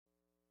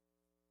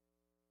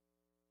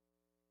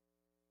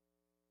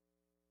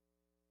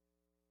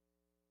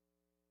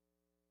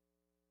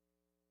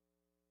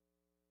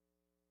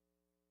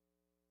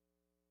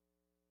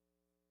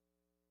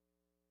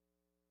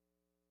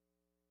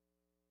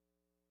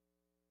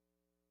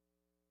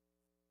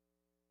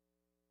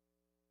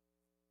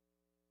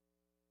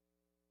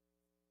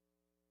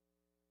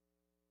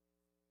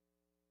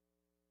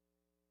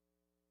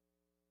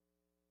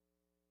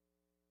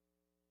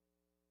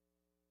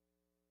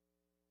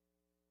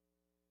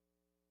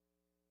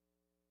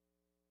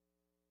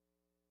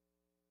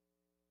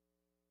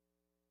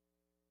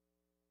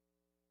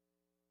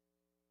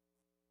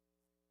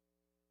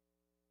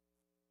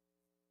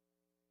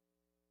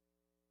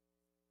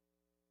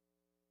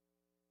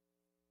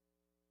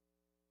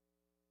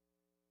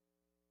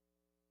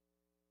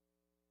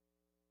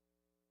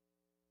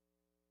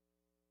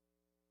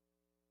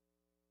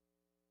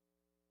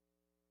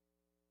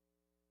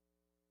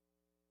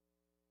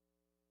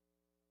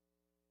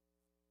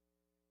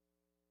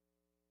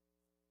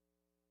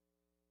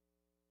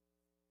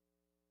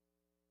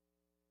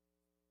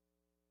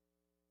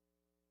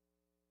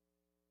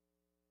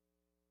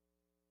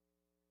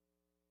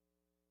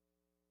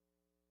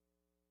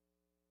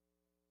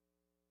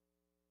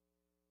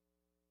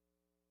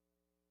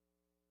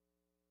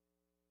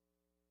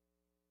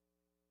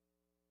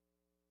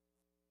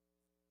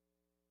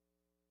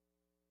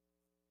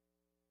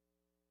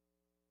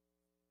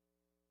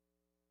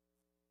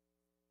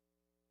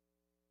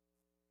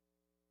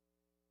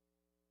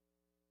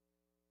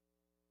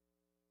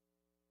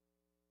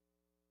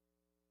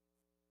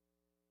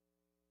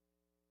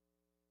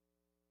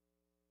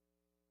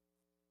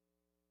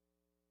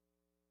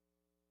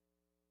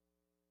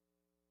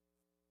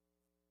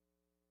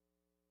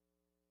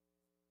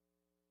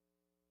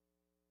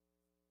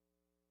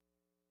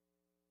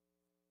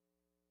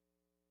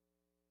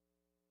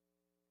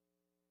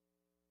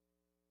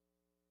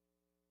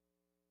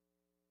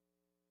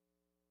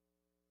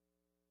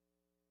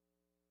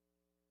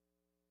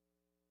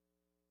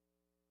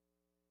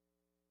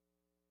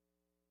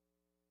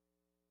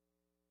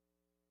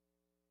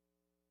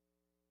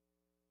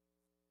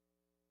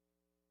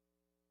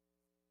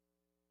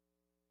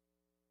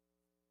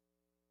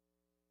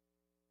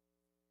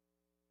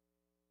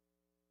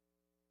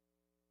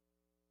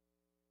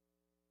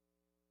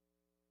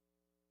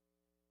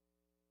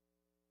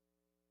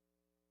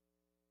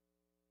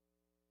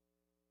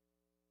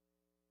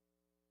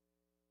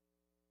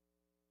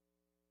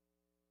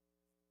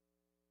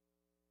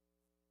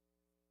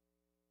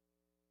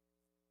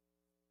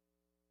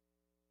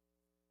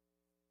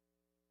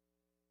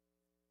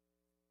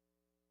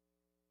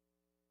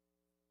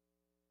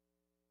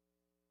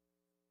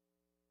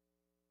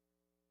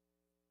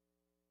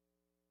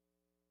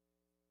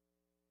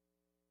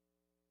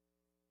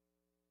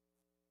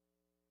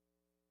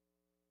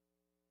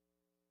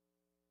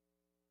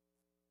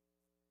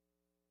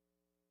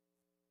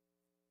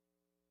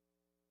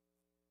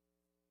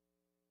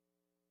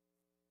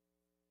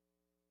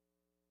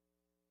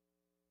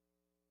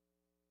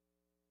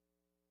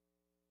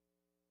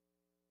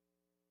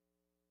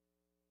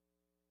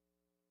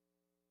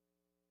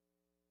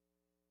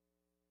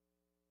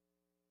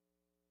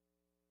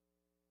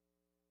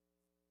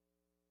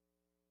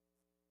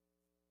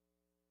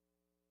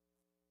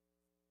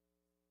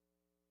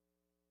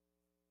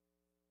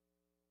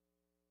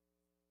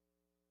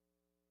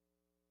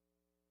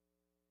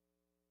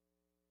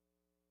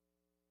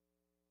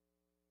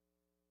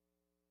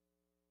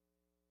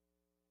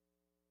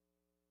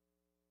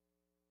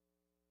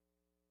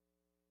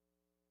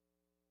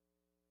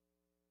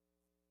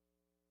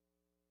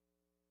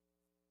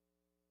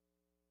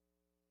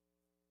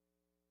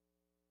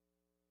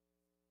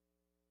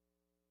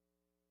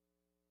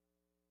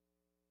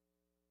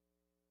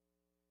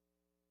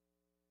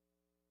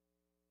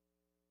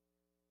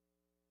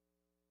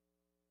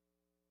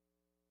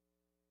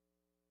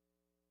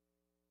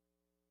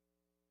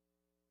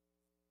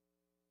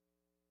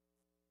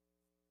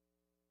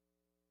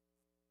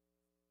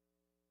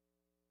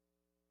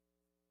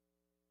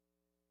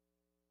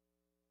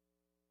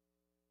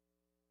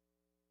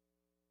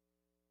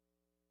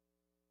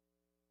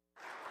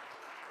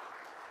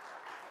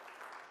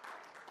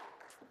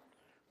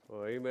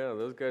Well, amen.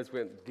 Those guys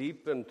went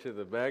deep into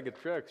the bag of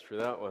tricks for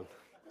that one.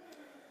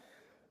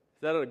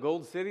 Is that a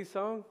Gold City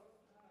song?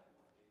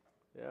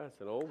 Yeah, it's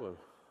an old one.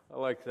 I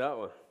like that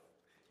one.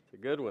 It's a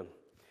good one.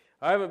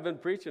 I haven't been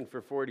preaching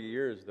for 40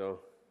 years, though.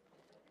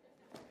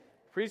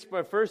 Preached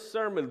my first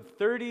sermon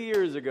 30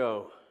 years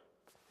ago.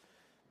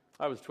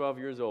 I was 12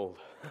 years old.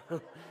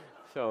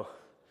 But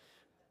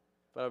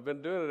I've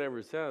been doing it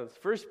ever since.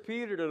 1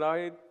 Peter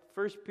tonight,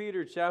 1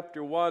 Peter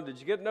chapter 1. Did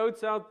you get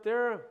notes out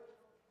there?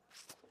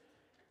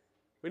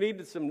 We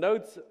needed some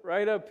notes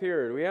right up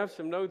here. Do we have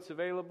some notes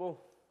available?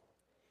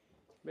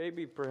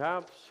 Maybe,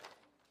 perhaps,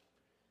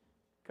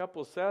 a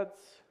couple sets.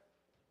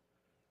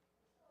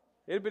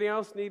 Anybody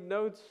else need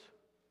notes?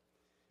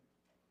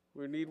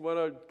 We need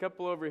a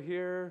couple over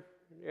here.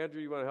 Andrew,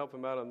 you want to help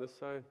him out on this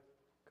side?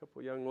 A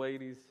couple young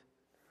ladies.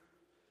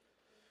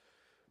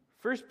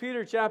 1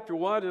 Peter chapter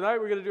 1. Tonight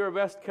we're going to do our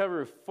best to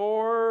cover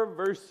 4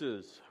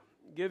 verses.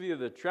 Give you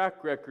the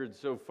track record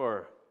so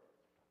far.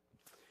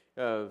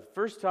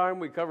 First time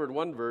we covered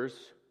 1 verse,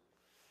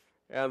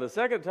 and the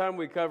second time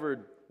we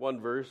covered 1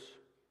 verse,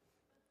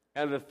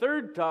 and the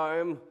third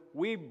time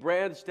we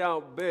branched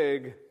out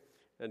big,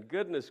 and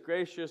goodness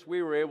gracious,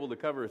 we were able to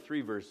cover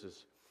 3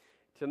 verses.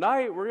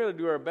 Tonight we're going to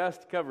do our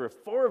best to cover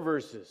 4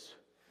 verses.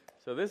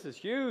 So this is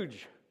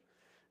huge.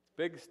 It's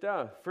big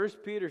stuff. 1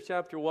 Peter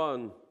chapter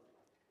 1,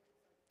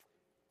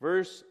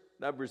 verse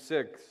number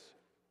 6.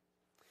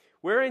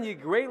 Wherein ye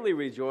greatly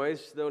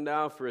rejoice, though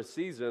now for a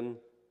season,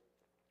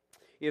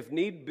 if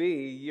need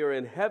be, ye are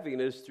in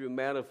heaviness through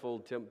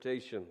manifold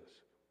temptations,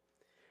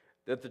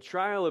 that the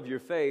trial of your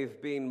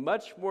faith, being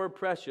much more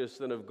precious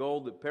than of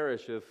gold that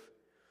perisheth,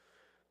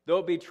 though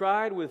it be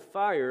tried with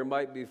fire,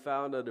 might be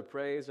found unto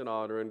praise and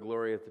honor and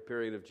glory at the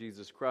period of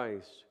Jesus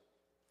Christ,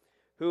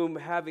 whom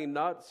having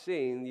not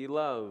seen ye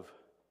love,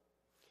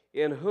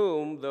 in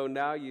whom, though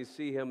now ye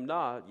see him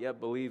not, yet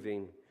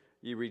believing,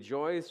 ye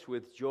rejoice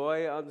with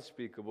joy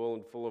unspeakable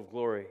and full of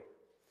glory,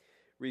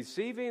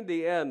 receiving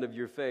the end of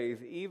your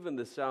faith, even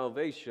the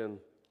salvation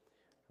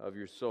of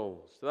your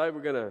souls. Tonight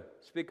we're going to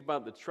speak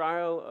about the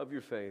trial of your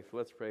faith.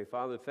 Let's pray.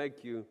 Father,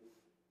 thank you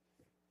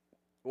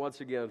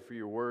once again for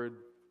your word.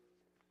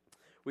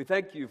 We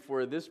thank you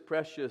for this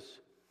precious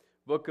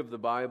book of the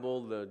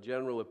Bible, the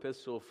general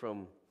epistle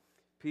from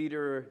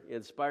Peter,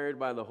 inspired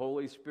by the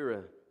Holy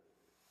Spirit,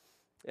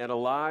 and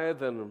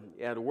alive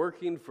and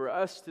working for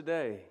us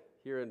today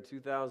here in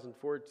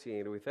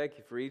 2014. We thank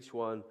you for each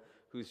one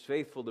who's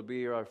faithful to be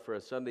here for a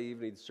Sunday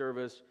evening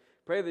service.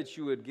 Pray that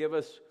you would give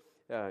us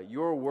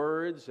your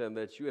words and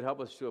that you would help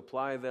us to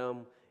apply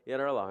them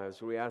in our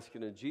lives. We ask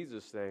it in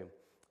Jesus' name.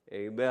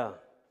 Amen.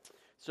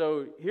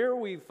 So here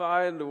we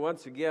find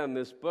once again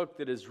this book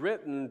that is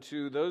written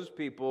to those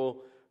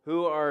people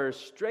who are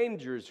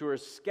strangers, who are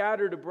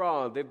scattered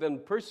abroad. They've been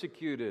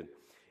persecuted,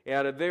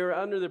 and they're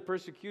under the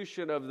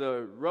persecution of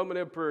the Roman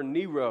Emperor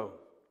Nero,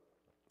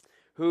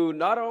 who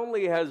not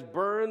only has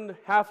burned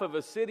half of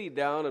a city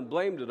down and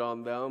blamed it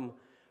on them,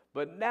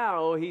 but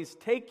now he's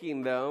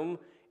taking them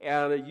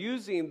and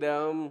using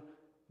them,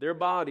 their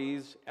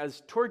bodies,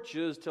 as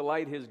torches to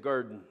light his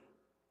garden.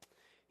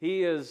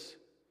 He is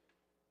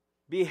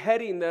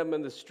beheading them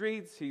in the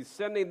streets. He's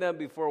sending them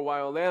before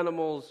wild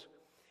animals.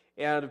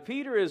 And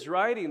Peter is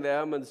writing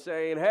them and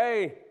saying,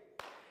 hey,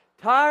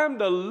 time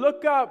to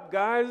look up,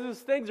 guys. These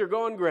things are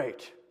going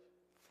great.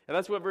 And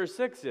that's what verse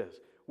 6 is.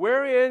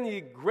 Wherein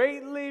ye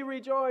greatly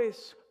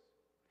rejoice.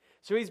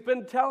 So he's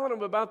been telling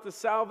them about the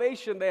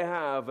salvation they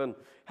have and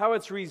how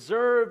it's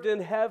reserved in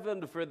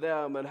heaven for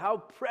them and how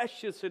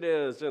precious it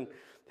is and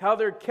how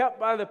they're kept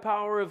by the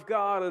power of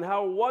God and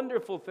how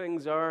wonderful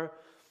things are.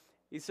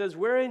 He says,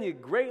 wherein ye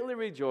greatly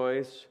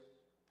rejoice,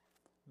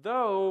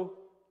 though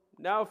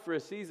now for a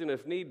season,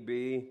 if need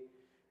be,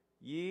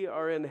 ye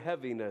are in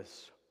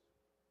heaviness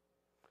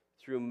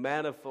through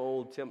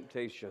manifold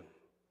temptation.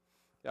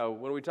 Now,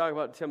 when we talk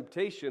about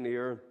temptation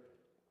here,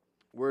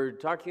 we're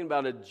talking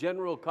about a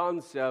general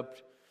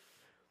concept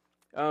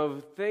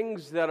of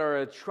things that are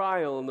a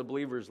trial in the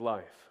believer's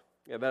life.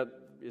 And that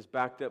is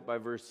backed up by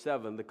verse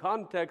 7. The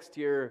context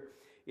here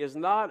is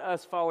not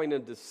us falling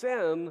into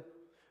sin,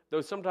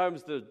 though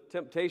sometimes the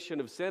temptation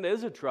of sin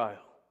is a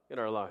trial in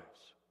our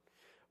lives.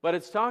 But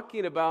it's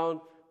talking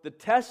about the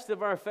test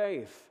of our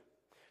faith,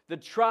 the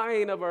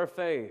trying of our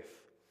faith.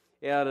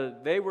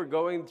 And they were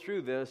going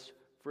through this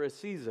for a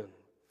season.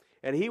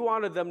 And he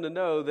wanted them to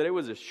know that it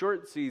was a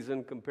short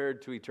season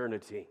compared to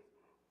eternity.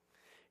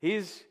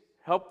 He's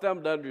helped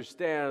them to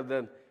understand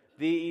that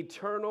the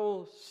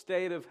eternal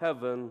state of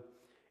heaven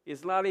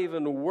is not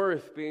even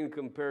worth being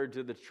compared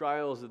to the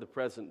trials of the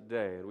present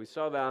day. And we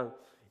saw that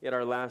in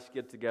our last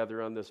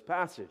get-together on this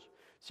passage.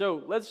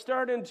 So let's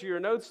start into your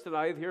notes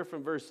tonight here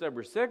from verse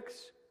number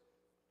 6.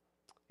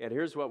 And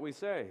here's what we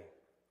say.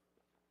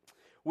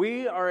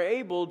 We are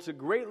able to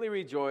greatly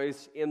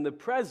rejoice in the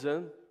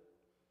present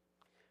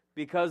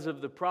because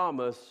of the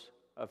promise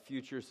of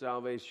future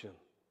salvation.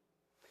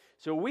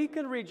 So we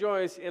can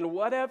rejoice in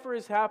whatever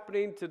is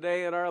happening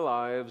today in our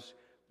lives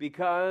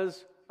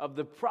because of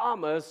the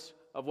promise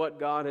of what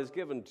God has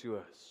given to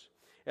us.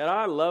 And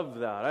I love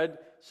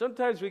that.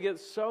 sometimes we get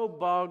so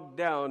bogged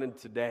down in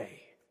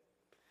today.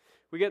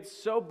 We get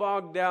so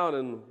bogged down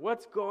in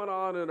what's going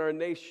on in our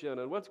nation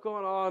and what's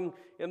going on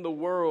in the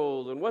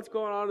world and what's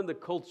going on in the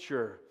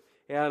culture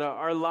and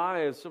our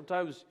lives.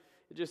 Sometimes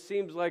it just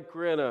seems like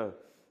we're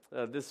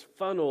in this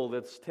funnel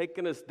that's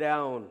taking us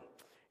down.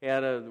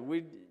 And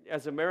we,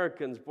 as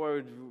Americans,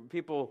 boy,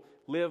 people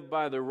live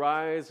by the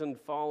rise and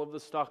fall of the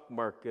stock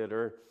market,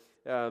 or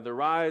the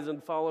rise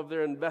and fall of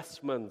their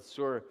investments,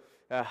 or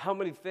how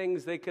many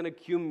things they can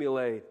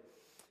accumulate.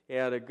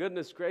 And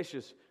goodness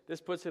gracious,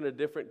 this puts in a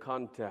different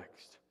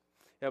context.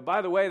 Now,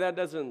 by the way, that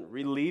doesn't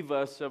relieve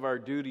us of our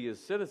duty as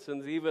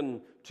citizens.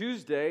 Even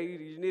Tuesday,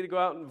 you need to go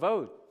out and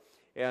vote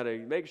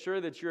and make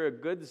sure that you're a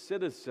good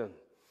citizen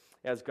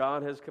as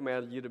God has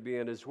commanded you to be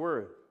in His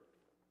Word.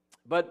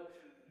 But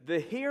the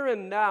here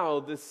and now,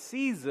 the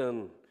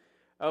season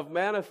of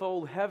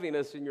manifold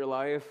heaviness in your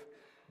life,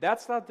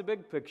 that's not the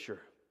big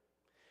picture.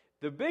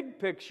 The big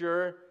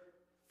picture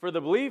for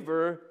the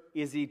believer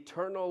is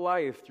eternal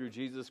life through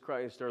Jesus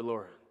Christ our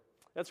Lord.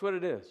 That's what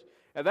it is.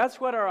 And that's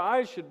what our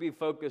eyes should be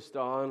focused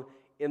on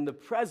in the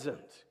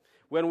present.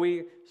 When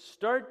we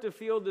start to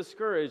feel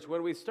discouraged,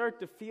 when we start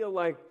to feel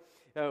like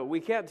we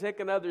can't take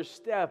another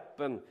step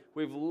and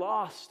we've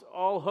lost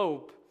all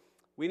hope,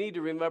 we need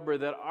to remember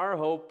that our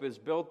hope is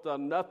built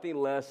on nothing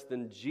less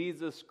than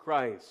Jesus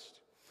Christ,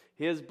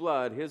 His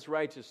blood, His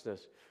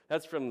righteousness.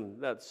 That's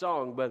from that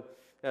song, but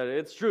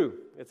it's true.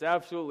 It's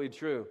absolutely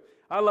true.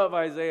 I love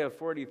Isaiah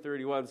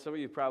 40:31. Some of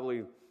you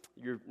probably,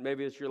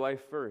 maybe it's your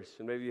life verse,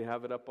 and maybe you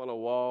have it up on a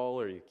wall,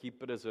 or you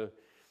keep it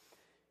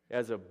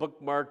as a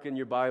bookmark in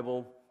your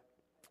Bible.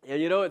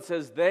 And you know, it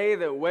says, "They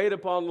that wait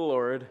upon the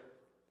Lord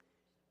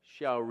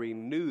shall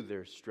renew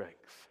their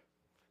strength."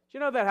 Do you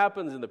know that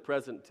happens in the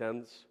present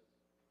tense?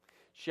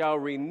 Shall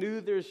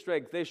renew their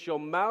strength. They shall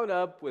mount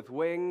up with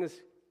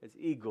wings as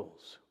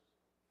eagles.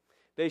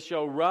 They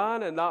shall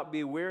run and not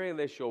be weary, and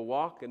they shall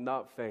walk and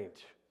not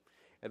faint.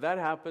 And that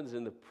happens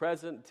in the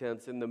present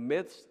tense, in the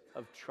midst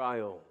of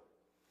trial.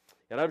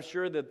 And I'm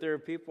sure that there are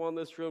people in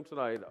this room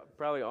tonight,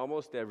 probably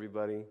almost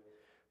everybody,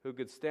 who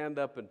could stand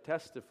up and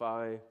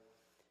testify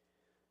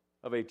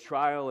of a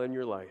trial in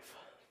your life.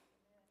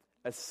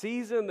 A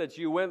season that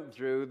you went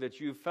through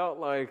that you felt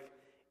like,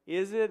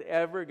 is it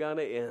ever going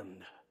to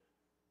end?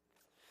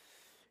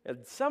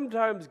 And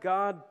sometimes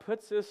God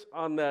puts us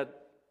on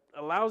that,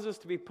 allows us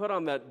to be put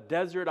on that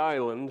desert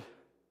island,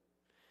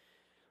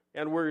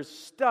 and we're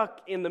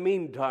stuck in the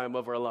meantime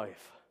of our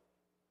life.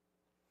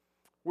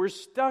 We're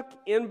stuck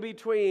in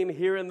between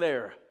here and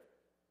there.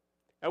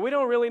 And we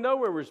don't really know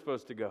where we're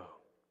supposed to go.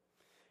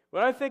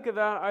 When I think of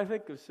that, I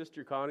think of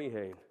Sister Connie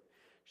Hain.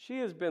 She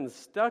has been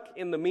stuck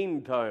in the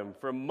meantime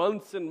for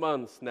months and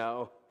months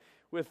now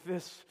with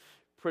this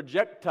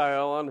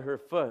projectile on her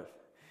foot.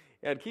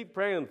 And keep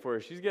praying for her.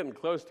 She's getting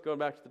close to going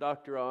back to the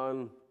doctor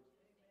on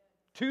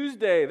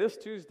Tuesday, this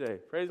Tuesday.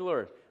 Praise the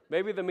Lord.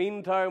 Maybe the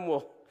meantime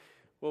will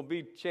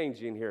be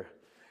changing here.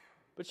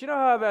 But you know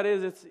how that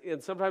is?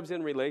 It's sometimes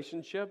in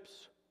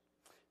relationships,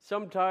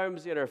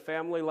 sometimes in our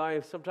family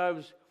life,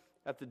 sometimes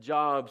at the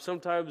job,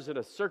 sometimes in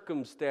a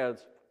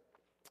circumstance.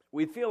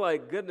 We feel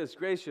like, goodness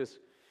gracious,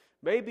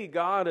 maybe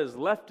God has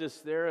left us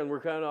there and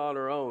we're kind of on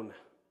our own.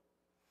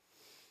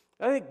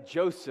 I think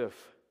Joseph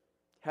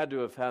had to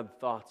have had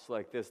thoughts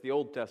like this, the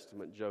Old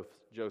Testament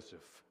Joseph.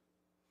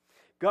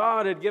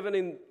 God had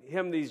given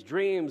him these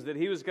dreams that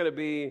he was going to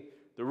be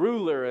the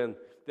ruler and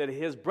that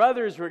his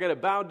brothers were going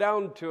to bow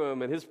down to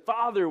him and his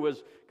father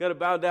was going to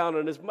bow down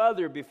and his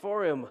mother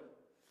before him.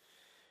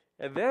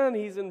 And then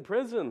he's in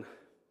prison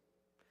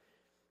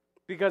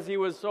because he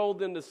was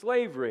sold into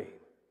slavery.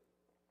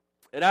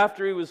 And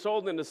after he was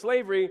sold into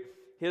slavery,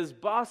 his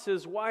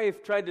boss's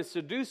wife tried to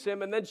seduce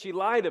him, and then she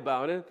lied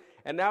about it,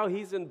 and now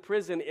he's in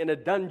prison in a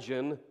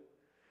dungeon.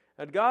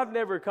 And God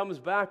never comes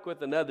back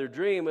with another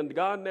dream, and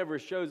God never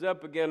shows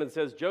up again and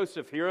says,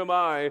 "Joseph, here am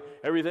I,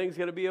 everything's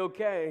going to be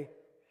okay."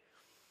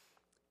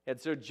 And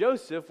so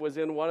Joseph was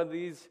in one of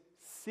these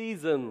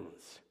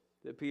seasons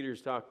that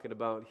Peter's talking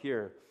about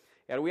here.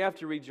 And we have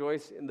to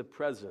rejoice in the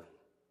present.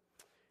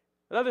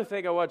 Another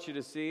thing I want you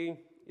to see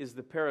is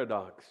the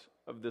paradox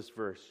of this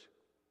verse.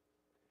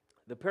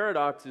 The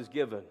paradox is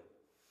given.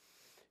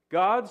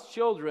 God's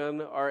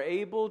children are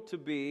able to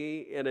be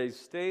in a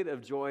state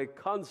of joy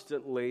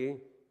constantly,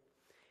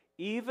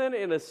 even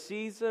in a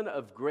season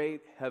of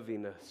great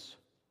heaviness.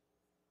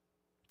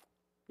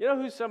 You know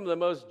who some of the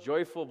most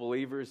joyful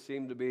believers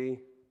seem to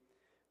be?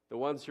 The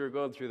ones who are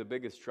going through the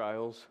biggest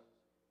trials.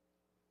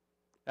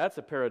 That's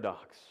a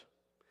paradox.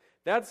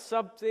 That's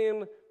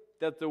something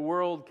that the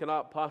world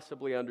cannot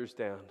possibly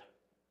understand.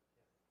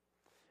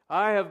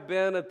 I have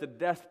been at the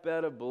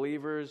deathbed of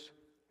believers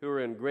who are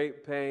in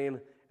great pain,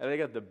 and they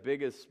got the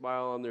biggest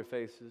smile on their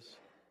faces.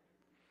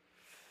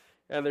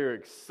 And they're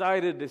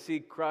excited to see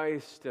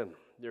Christ, and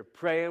they're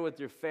praying with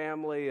their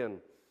family,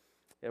 and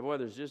boy,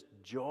 there's just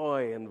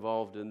joy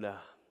involved in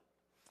that.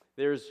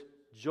 There's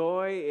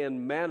joy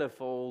in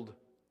manifold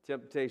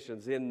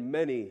temptations, in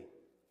many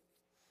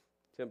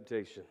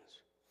temptations.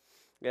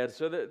 And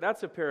so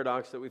that's a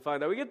paradox that we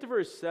find. Now we get to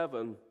verse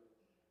 7,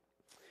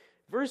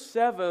 Verse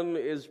 7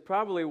 is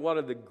probably one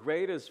of the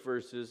greatest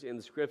verses in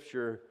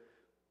Scripture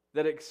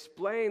that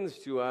explains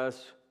to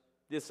us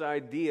this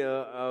idea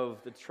of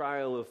the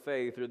trial of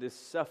faith or this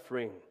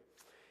suffering.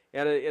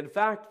 And in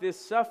fact, this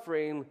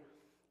suffering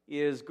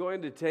is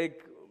going to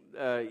take,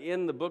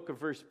 in the book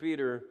of 1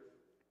 Peter,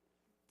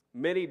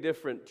 many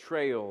different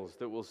trails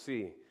that we'll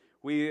see.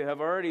 We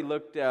have already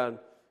looked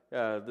at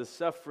the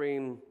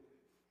suffering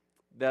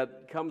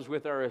that comes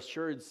with our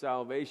assured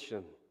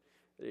salvation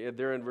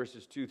there in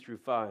verses 2 through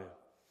 5.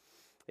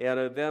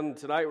 And then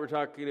tonight we're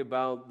talking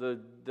about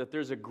that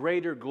there's a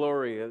greater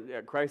glory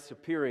at Christ's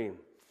appearing.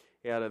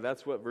 And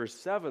that's what verse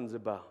 7's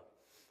about.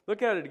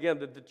 Look at it again,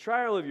 that the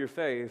trial of your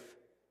faith,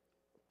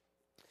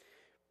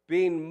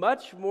 being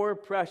much more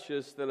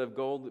precious than of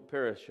gold that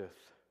perisheth,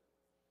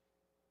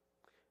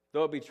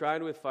 though it be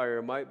tried with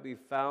fire, might be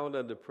found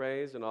unto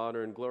praise and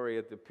honor and glory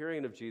at the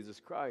appearing of Jesus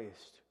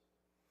Christ.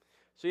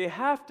 So you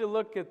have to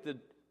look at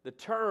the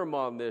term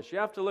on this. You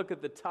have to look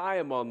at the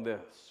time on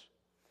this.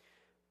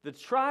 The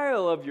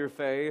trial of your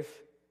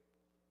faith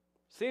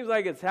seems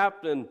like it's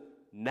happening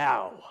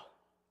now.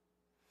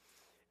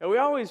 And we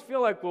always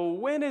feel like, well,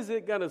 when is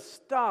it going to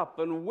stop?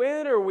 And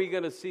when are we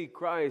going to see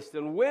Christ?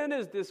 And when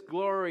is this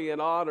glory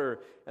and honor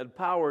and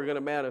power going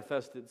to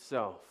manifest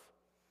itself?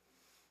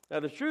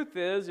 Now, the truth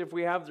is, if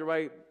we have the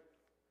right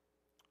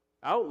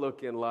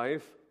outlook in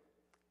life,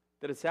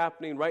 that it's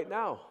happening right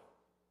now.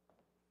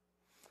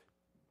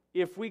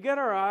 If we get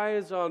our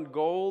eyes on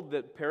gold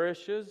that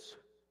perishes,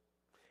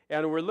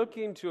 and we're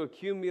looking to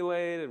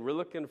accumulate, and we're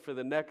looking for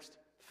the next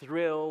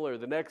thrill, or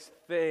the next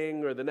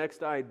thing, or the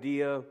next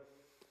idea,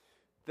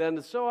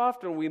 then so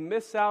often we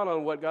miss out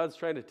on what God's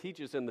trying to teach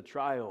us in the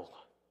trial.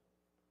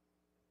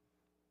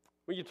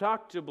 When you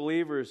talk to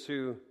believers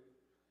who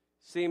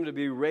seem to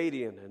be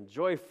radiant and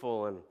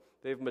joyful, and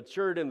they've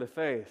matured in the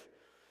faith,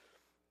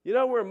 you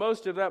know where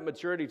most of that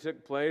maturity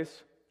took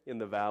place? In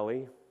the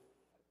valley.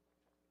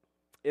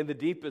 In the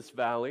deepest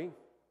valley.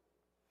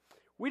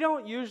 We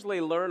don't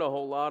usually learn a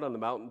whole lot on the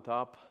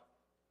mountaintop.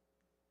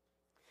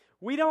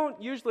 We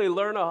don't usually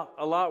learn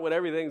a lot when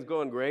everything's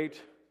going great.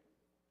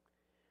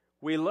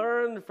 We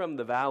learn from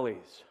the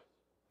valleys.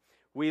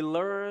 We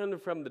learn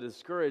from the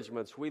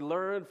discouragements. We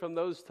learn from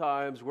those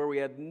times where we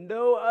had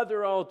no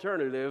other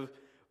alternative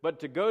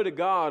but to go to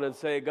God and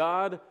say,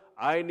 God,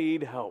 I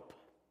need help.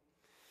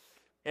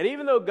 And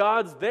even though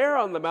God's there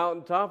on the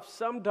mountaintop,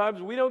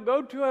 sometimes we don't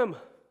go to Him.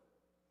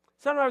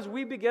 Sometimes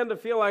we begin to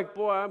feel like,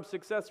 boy, I'm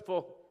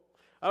successful.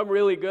 I'm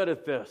really good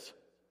at this,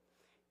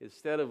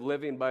 instead of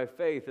living by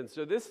faith. And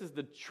so this is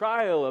the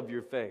trial of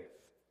your faith.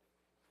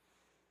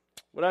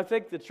 When I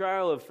think the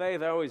trial of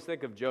faith, I always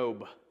think of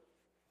Job.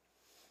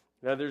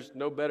 Now, there's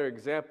no better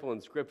example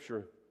in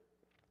Scripture.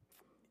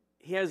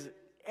 He has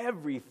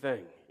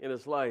everything in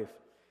his life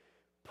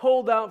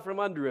pulled out from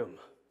under him.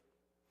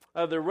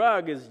 The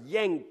rug is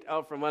yanked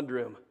out from under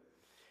him.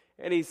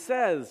 And he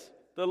says,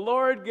 the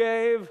Lord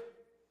gave,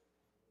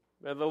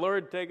 and the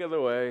Lord taketh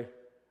away.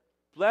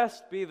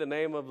 Blessed be the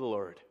name of the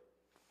Lord.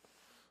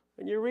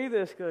 And you read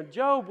this, going,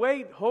 Job,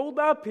 wait, hold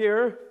up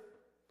here.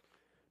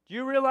 Do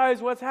you realize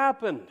what's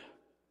happened?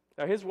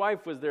 Now, his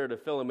wife was there to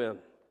fill him in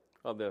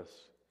on this.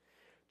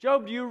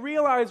 Job, do you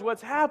realize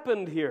what's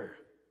happened here?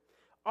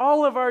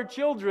 All of our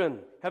children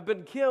have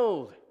been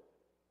killed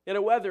in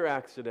a weather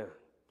accident.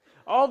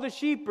 All the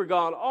sheep are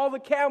gone. All the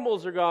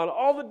camels are gone.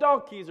 All the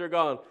donkeys are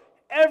gone.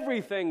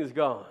 Everything is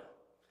gone.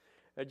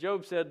 And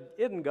Job said,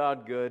 isn't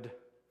God good?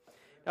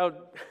 Now,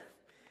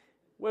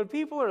 when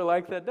people are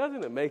like that,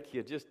 doesn't it make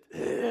you just,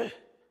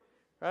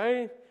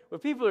 right? When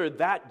people are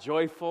that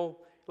joyful,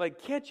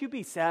 like, can't you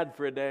be sad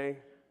for a day?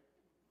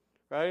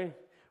 Right?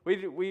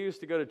 We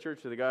used to go to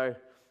church with a guy,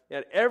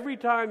 and every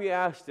time you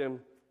asked him,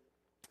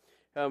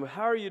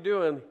 how are you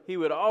doing? He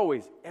would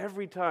always,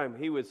 every time,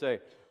 he would say,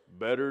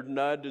 better than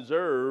I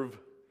deserve.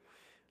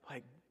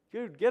 Like,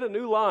 dude, get a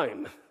new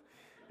line.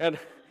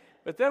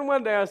 But then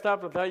one day I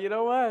stopped and thought, you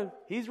know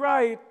what? He's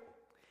right.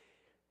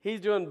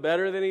 He's doing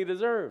better than he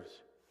deserves.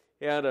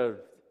 And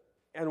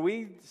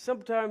we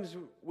sometimes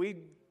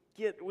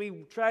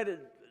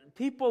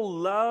people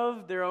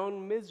love their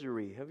own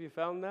misery. Have you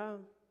found that?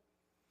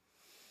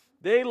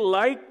 They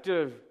like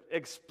to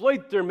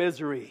exploit their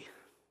misery.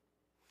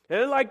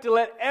 And they like to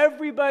let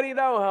everybody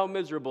know how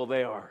miserable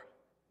they are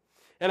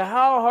and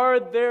how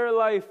hard their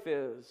life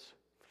is.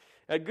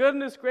 And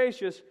goodness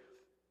gracious,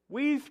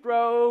 we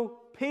throw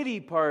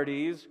pity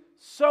parties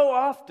so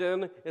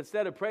often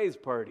instead of praise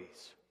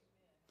parties.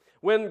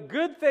 When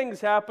good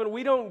things happen,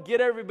 we don't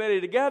get everybody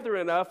together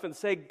enough and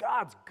say,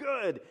 God's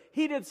good.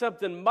 He did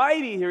something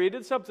mighty here. He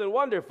did something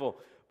wonderful.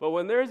 But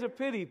when there's a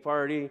pity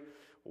party,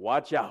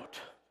 watch out.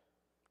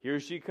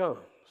 Here she comes.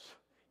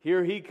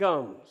 Here he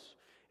comes.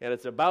 And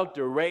it's about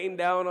to rain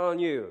down on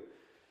you.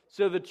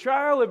 So the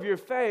trial of your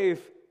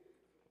faith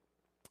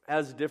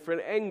has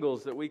different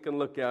angles that we can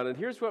look at. And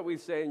here's what we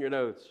say in your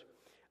notes.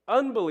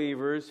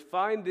 Unbelievers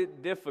find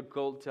it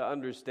difficult to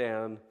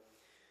understand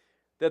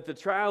that the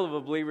trial of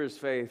a believer's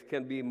faith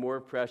can be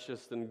more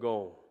precious than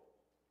gold.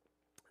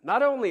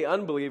 Not only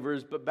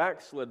unbelievers, but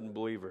backslidden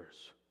believers.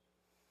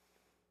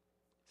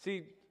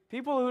 See,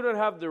 people who don't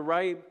have the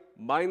right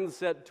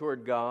mindset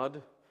toward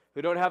God,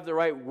 who don't have the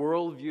right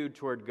worldview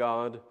toward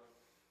God,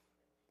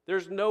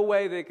 there's no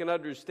way they can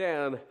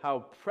understand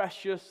how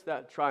precious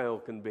that trial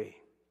can be.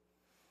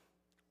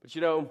 But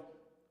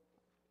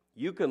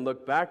you can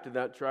look back to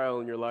that trial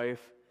in your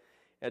life,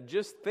 and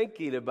just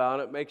thinking about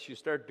it makes you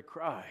start to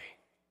cry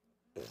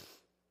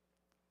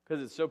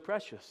because it's so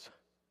precious.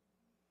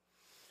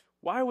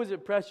 Why was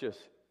it precious?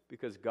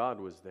 Because God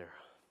was there.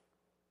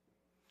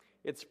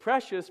 It's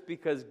precious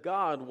because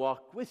God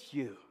walked with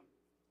you.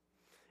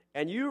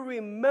 And you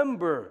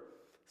remember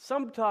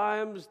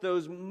sometimes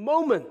those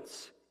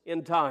moments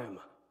in time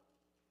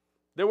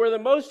that were the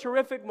most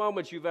horrific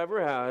moments you've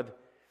ever had,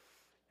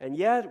 and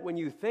yet when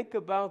you think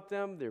about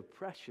them, they're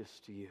precious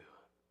to you.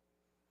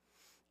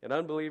 And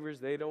unbelievers,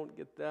 they don't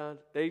get that.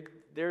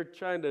 They're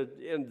trying to,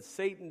 and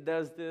Satan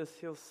does this,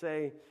 he'll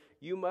say,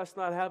 you must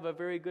not have a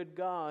very good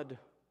God.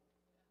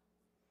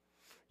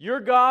 Your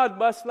God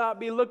must not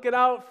be looking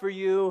out for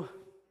you.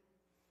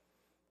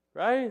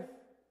 Right?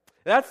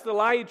 That's the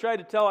lie you tried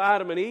to tell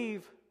Adam and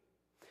Eve.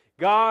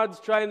 God's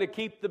trying to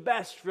keep the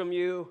best from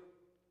you.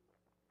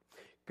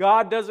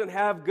 God doesn't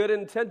have good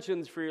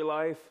intentions for your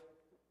life.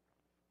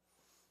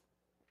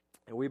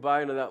 And we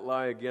buy into that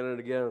lie again and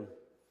again.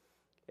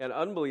 And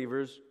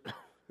unbelievers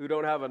who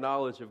don't have a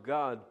knowledge of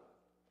God,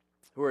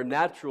 who are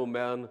natural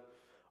men,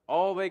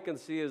 all they can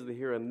see is the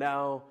here and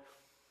now.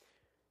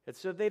 And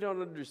so they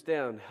don't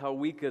understand how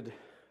we could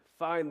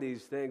find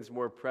these things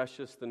more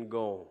precious than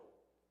gold.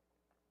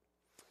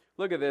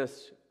 Look at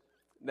this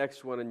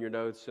next one in your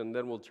notes, and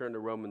then we'll turn to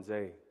Romans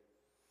 8.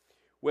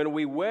 When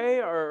we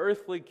weigh our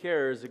earthly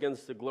cares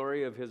against the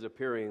glory of His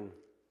appearing,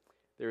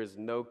 there is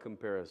no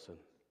comparison.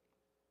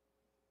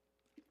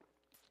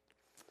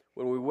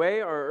 When we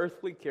weigh our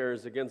earthly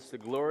cares against the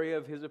glory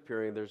of His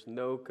appearing, there's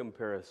no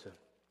comparison.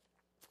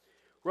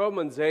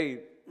 Romans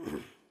 8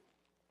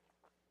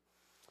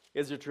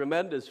 is a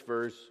tremendous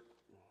verse,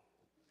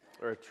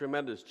 or a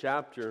tremendous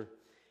chapter,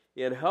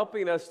 in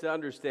helping us to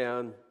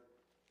understand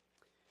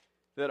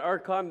that our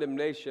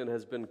condemnation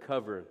has been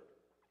covered.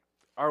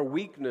 Our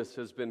weakness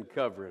has been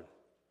covered.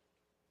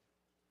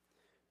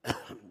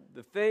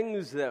 The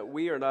things that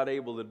we are not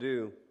able to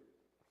do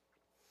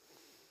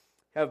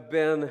have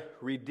been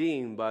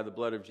redeemed by the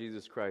blood of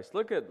Jesus Christ.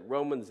 Look at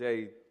Romans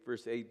 8,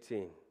 verse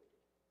 18.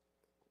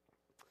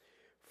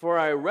 For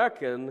I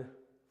reckon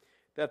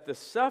that the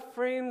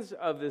sufferings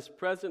of this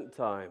present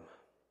time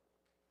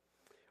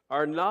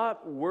are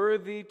not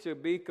worthy to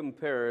be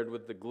compared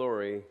with the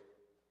glory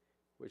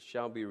which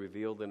shall be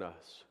revealed in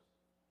us.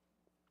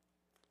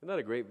 Isn't that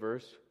a great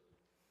verse?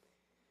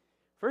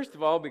 First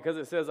of all, because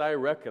it says, I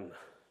reckon.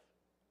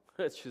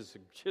 It's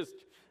just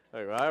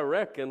I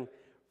reckon,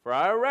 for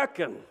I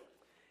reckon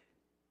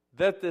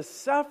that the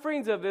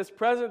sufferings of this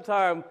present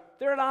time,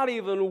 they're not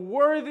even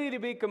worthy to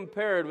be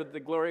compared with the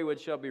glory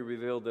which shall be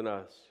revealed in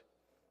us.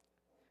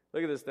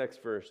 Look at this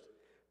next verse.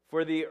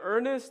 For the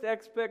earnest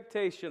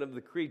expectation of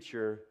the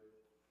creature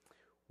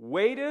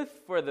waiteth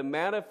for the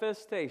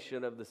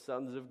manifestation of the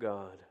sons of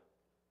God.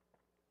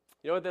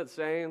 You know what that's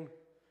saying?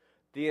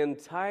 The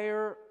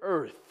entire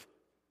earth,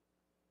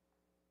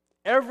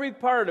 every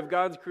part of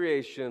God's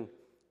creation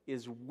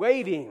is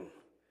waiting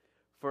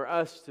for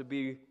us to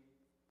be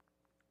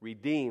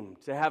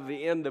redeemed, to have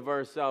the end of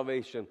our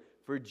salvation,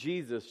 for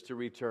Jesus to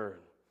return.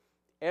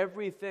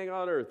 Everything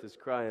on earth is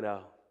crying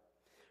out.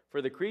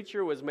 For the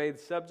creature was made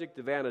subject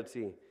to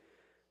vanity,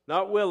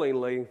 not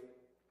willingly,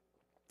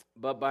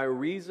 but by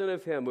reason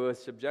of Him who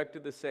has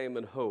subjected the same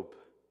in hope,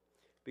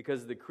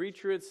 because the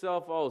creature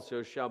itself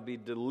also shall be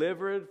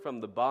delivered from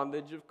the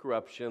bondage of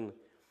corruption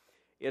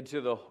into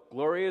the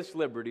glorious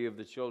liberty of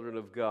the children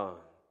of God.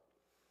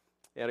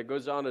 And it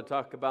goes on to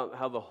talk about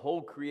how the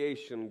whole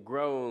creation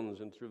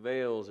groans and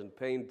travails in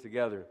pain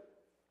together,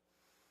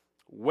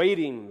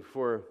 waiting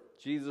for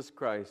Jesus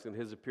Christ and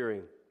His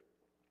appearing.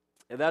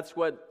 And that's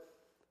what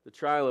the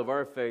trial of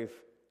our faith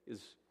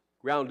is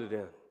grounded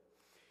in.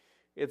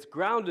 It's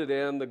grounded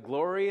in the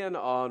glory and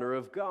honor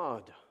of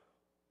God.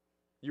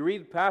 You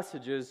read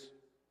passages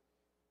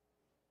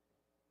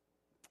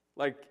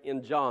like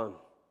in John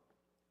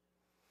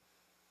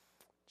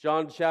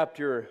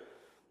chapter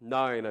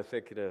 9, I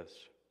think it is.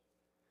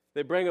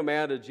 They bring a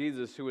man to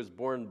Jesus who was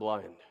born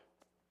blind.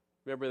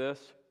 Remember this?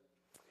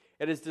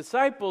 And His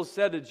disciples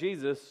said to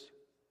Jesus,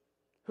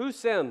 who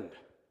sinned?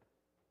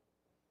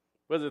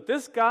 Was it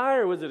this guy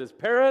or was it his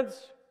parents?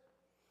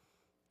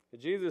 And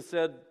Jesus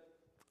said,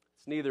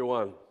 it's neither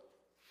one.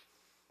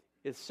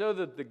 It's so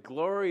that the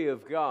glory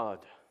of God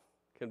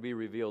can be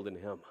revealed in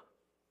him.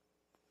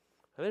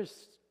 And they're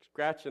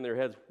scratching their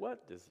heads.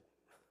 What does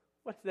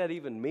that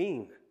even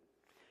mean?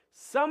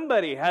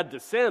 Somebody had to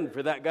sin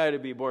for that guy to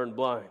be born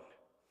blind.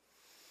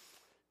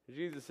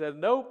 Jesus said,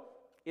 nope,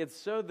 it's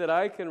so that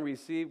I can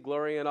receive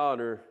glory and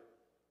honor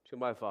to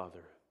my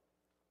Father.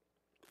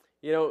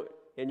 You know,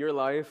 in your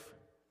life,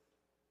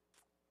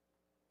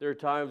 there are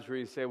times where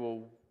you say,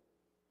 well,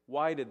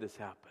 why did this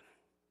happen?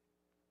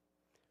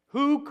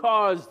 Who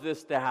caused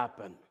this to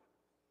happen?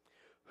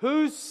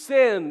 Whose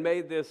sin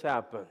made this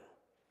happen?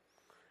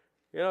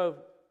 You know,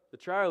 the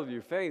trial of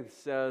your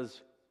faith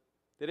says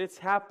that it's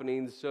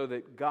happening so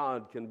that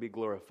God can be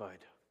glorified.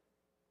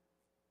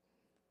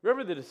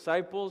 Remember the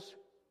disciples,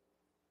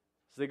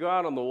 as they go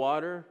out on the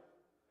water,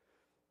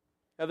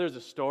 and there's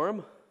a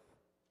storm,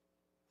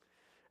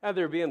 and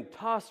they're being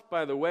tossed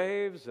by the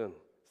waves, and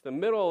it's the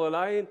middle of the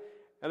night,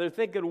 and they're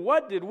thinking,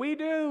 what did we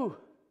do?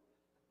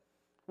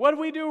 What did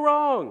we do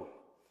wrong?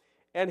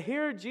 And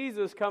here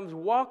Jesus comes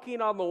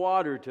walking on the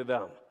water to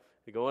them.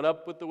 They're going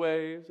up with the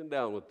waves and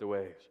down with the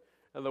waves.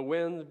 And the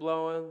wind's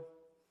blowing.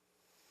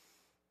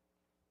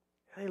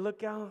 And they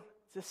look out,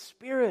 it's a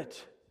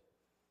spirit.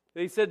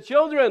 And he said,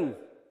 children,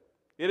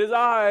 it is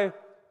I.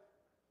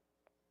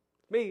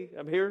 Me,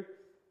 I'm here.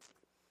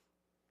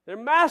 Their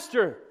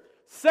master,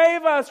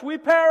 save us, we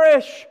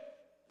perish.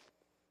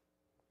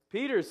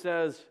 Peter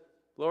says,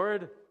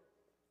 Lord,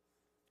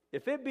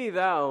 if it be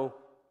thou,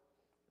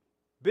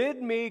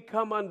 bid me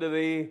come unto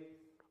thee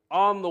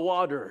on the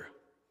water.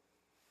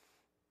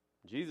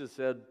 Jesus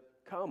said,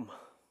 come.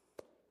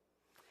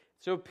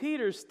 So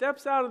Peter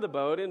steps out of the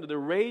boat into the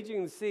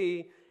raging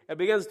sea and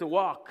begins to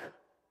walk.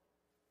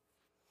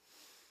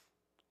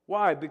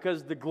 Why?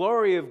 Because the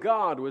glory of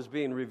God was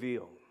being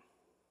revealed.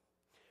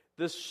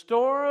 The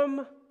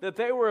storm that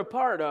they were a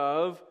part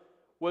of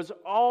was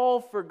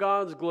all for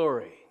God's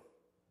glory.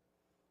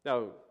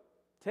 Now,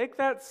 take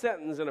that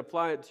sentence and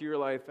apply it to your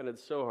life, and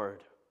it's so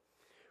hard.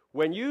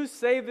 When you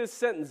say this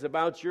sentence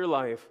about your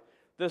life,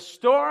 the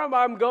storm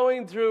I'm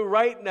going through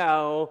right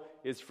now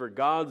is for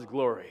God's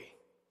glory.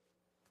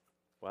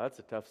 Well, that's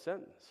a tough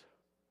sentence.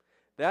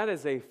 That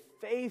is a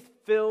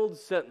faith-filled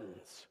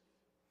sentence.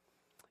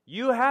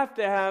 You have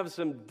to have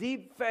some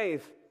deep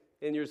faith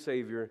in your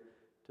Savior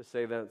to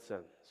say that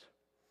sentence.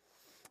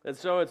 And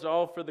so it's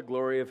all for the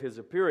glory of His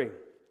appearing.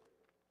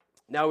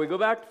 Now we go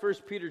back to 1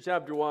 Peter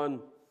chapter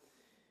 1,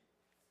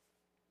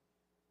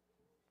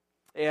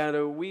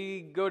 and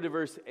we go to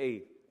verse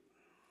 8.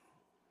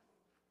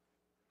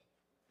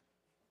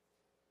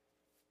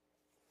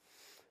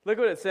 Look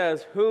what it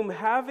says, whom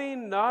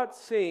having not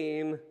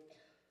seen,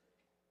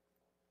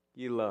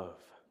 ye love.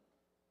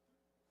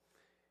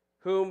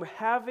 Whom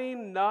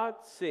having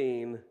not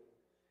seen,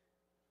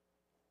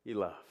 ye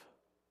love.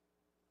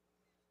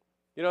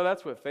 You know,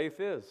 that's what faith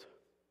is.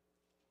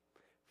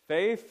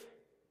 Faith,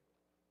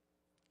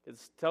 it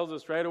tells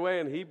us right away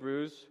in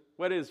Hebrews,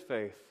 what is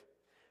faith?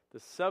 The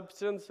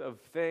substance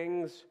of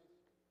things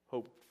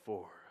hoped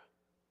for.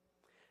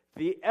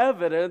 The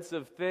evidence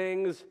of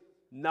things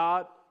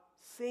not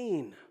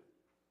seen.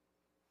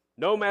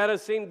 No man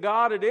has seen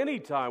God at any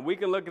time. We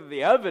can look at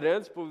the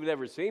evidence, but we've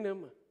never seen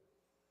Him.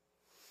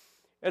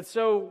 And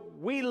so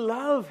we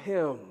love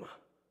Him.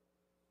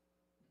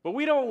 But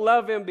we don't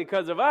love Him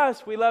because of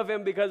us. We love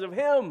Him because of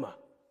Him.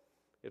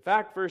 In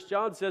fact, 1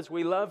 John says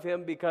we love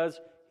Him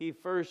because He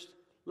first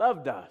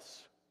loved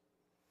us.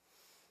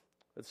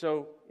 And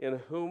so, in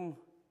whom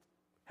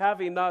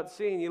having not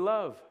seen, ye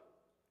love.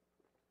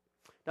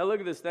 Now look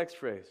at this next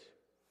phrase.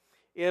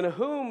 In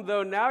whom,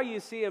 though now ye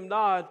see Him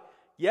not,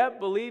 yet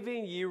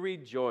believing ye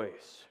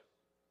rejoice.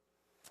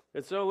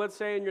 And so let's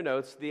say in your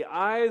notes, the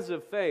eyes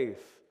of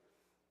faith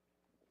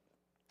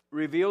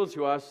reveal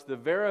to us the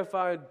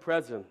verified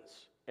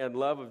presence and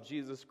love of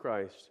Jesus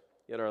Christ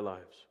in our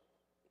lives.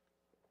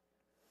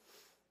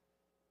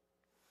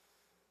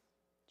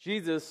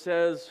 Jesus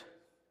says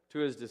to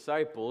His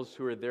disciples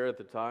who are there at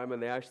the time,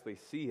 and they actually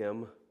see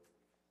Him,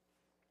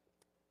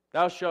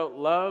 thou shalt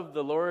love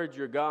the Lord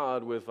your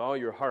God with all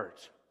your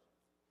heart,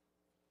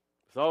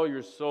 with all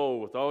your soul,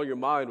 with all your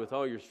mind, with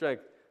all your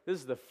strength. This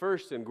is the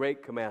first and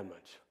great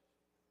commandment.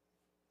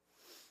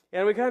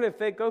 And we kind of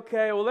think,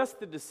 okay, well, that's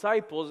the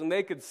disciples, and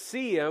they could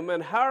see Him,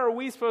 and how are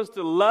we supposed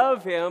to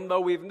love Him,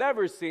 though we've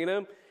never seen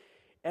Him?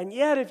 And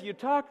yet, if you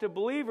talk to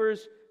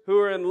believers who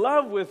are in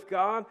love with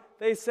God,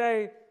 they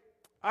say,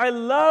 I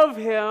love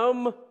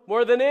Him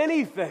more than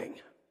anything.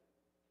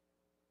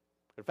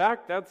 In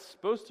fact, that's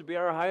supposed to be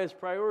our highest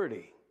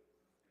priority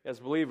as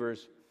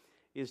believers,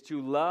 is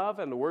to love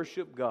and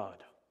worship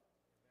God.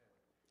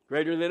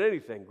 Greater than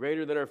anything,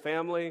 greater than our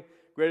family,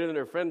 greater than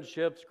our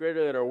friendships,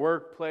 greater than our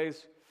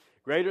workplace,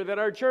 greater than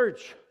our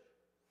church.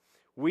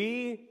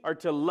 We are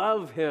to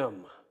love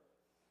Him,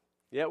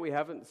 yet we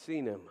haven't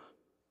seen Him.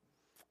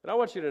 And I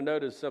want you to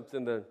notice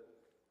something that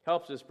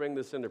helps us bring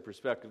this into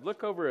perspective.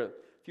 Look over a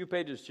few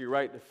pages to your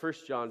right to 1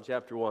 John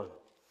chapter 1.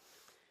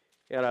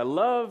 And I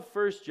love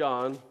 1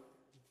 John,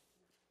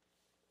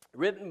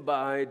 written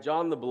by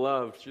John the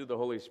Beloved through the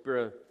Holy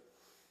Spirit,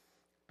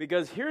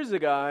 because here's a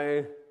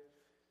guy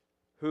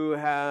who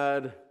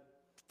had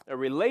a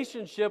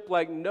relationship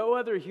like no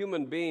other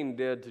human being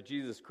did to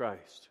Jesus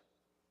Christ.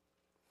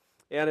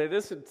 And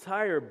this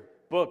entire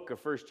book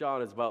of 1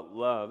 John is about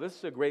love. This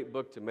is a great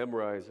book to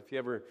memorize if you're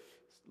ever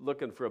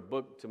looking for a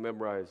book to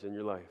memorize in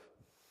your life.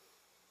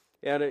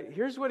 And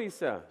here's what he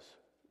says,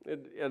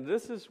 and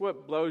this is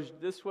what blows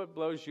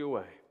you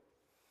away.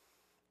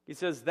 He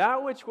says,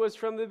 that which was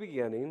from the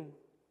beginning,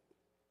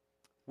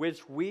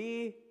 which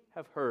we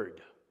have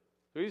heard.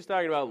 So he's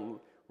talking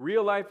about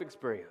real life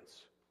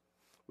experience,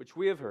 which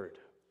we have heard,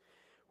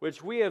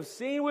 which we have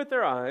seen with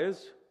our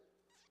eyes,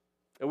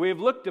 and we have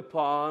looked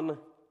upon,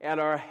 and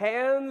our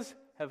hands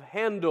have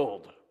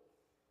handled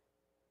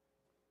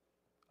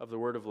of the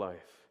word of life.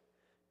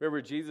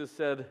 Remember, Jesus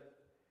said,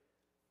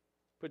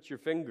 put your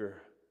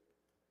finger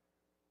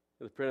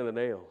in the print of the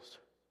nails.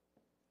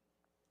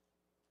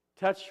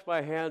 Touch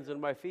my hands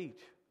and my feet.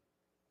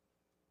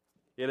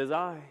 It is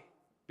I.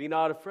 Be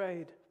not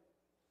afraid.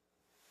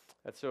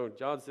 And so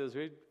John says,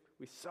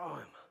 we saw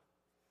him.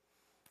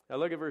 Now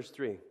look at verse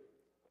 3.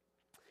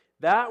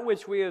 That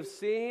which we have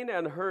seen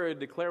and heard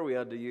declare we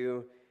unto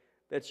you,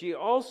 that ye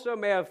also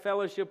may have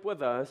fellowship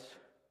with us.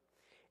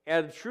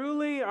 And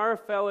truly our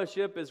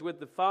fellowship is with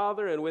the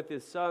Father and with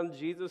his Son,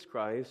 Jesus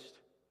Christ.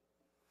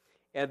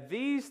 And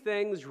these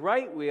things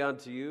write we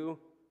unto you,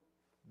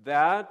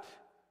 that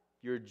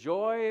your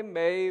joy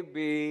may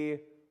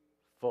be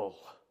full.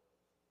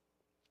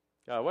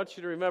 Now, I want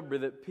you to remember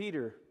that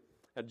Peter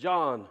and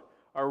John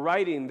are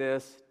writing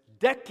this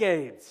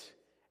decades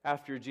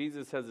after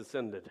Jesus has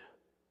ascended.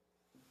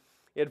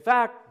 In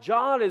fact,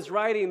 John is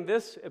writing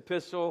this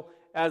epistle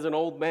as an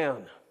old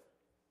man.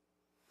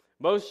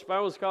 Most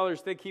Bible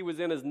scholars think he was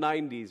in his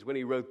 90s when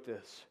he wrote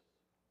this.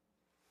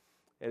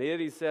 And yet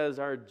he says,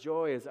 our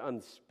joy is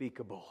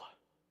unspeakable.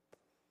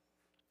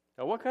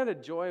 Now, what kind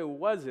of joy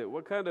was it?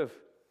 What kind of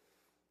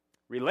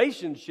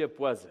relationship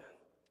was it?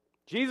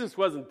 Jesus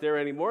wasn't there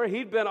anymore.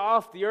 He'd been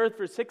off the earth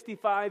for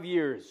 65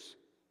 years.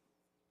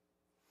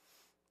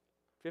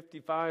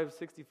 55,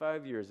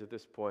 65 years at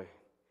this point.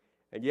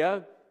 And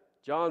yet,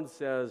 John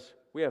says,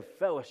 we have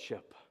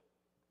fellowship.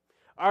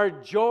 Our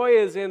joy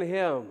is in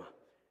him.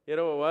 You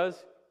know what it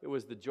was? It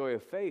was the joy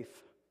of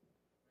faith.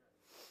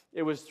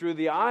 It was through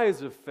the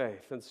eyes of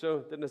faith. And so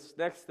the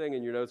next thing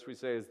in your notes we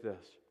say is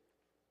this.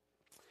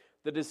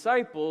 The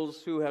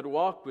disciples who had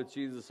walked with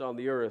Jesus on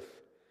the earth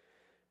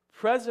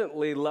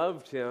presently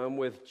loved him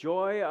with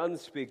joy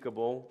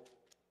unspeakable,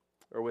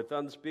 or with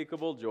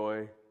unspeakable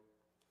joy,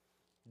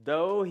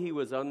 though he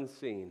was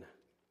unseen.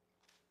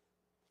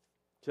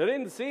 So they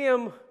didn't see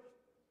him,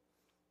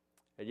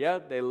 and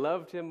yet they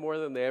loved him more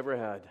than they ever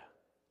had,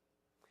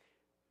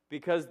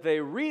 because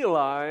they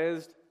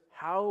realized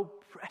how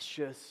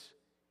precious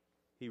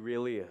he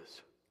really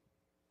is.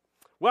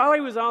 While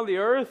he was on the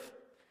earth,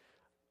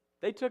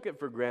 they took it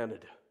for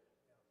granted.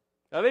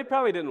 Now, they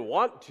probably didn't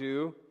want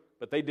to,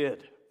 but they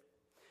did.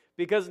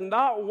 Because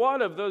not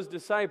one of those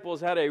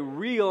disciples had a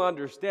real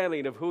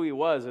understanding of who he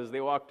was as they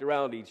walked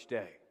around each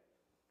day.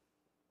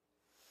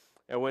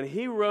 And when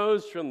he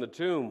rose from the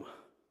tomb,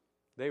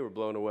 they were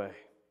blown away.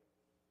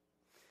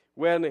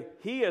 When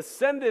he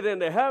ascended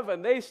into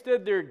heaven, they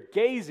stood there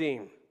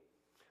gazing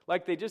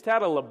like they just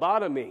had a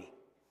lobotomy.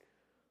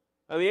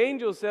 And the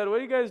angel said, what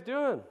are you guys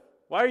doing?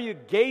 Why are you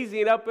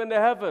gazing up into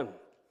heaven?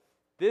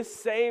 This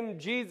same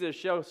Jesus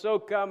shall so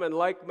come in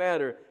like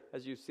manner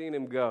as you've seen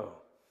him go.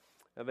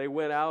 And they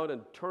went out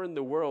and turned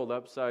the world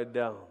upside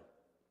down.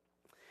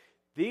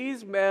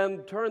 These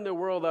men turned the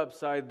world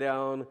upside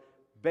down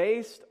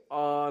based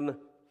on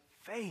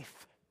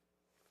faith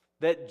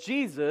that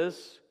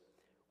Jesus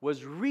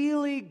was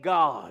really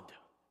God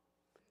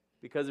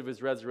because of his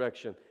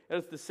resurrection. And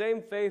it's the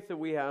same faith that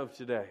we have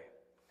today.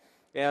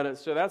 And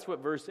so that's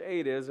what verse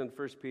 8 is in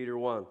 1 Peter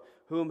 1.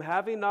 Whom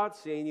having not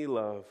seen ye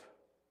love,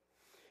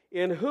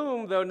 in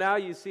whom, though now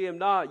you see him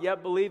not,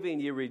 yet believing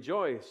ye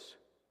rejoice,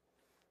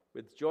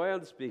 with joy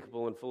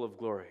unspeakable and full of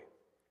glory.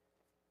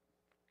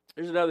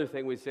 Here's another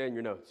thing we say in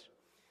your notes.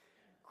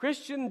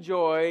 Christian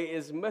joy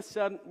is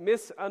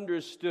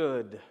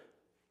misunderstood.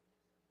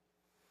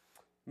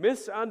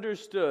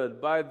 Misunderstood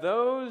by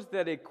those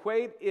that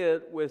equate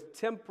it with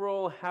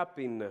temporal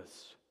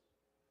happiness.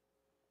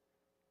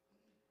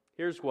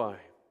 Here's why.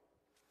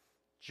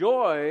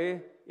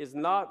 Joy is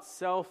not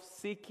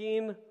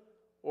self-seeking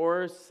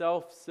or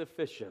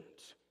self-sufficient.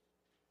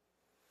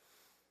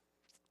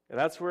 And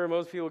that's where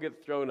most people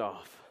get thrown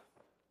off.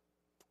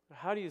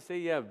 How do you say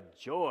you have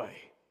joy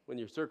when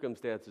your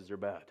circumstances are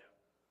bad?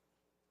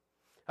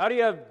 How do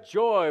you have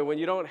joy when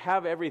you don't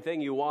have everything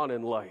you want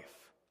in life?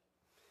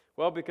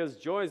 Well, because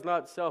joy is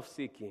not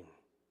self-seeking.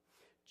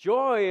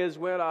 Joy is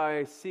when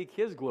I seek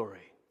his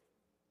glory.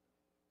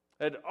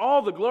 And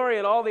all the glory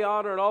and all the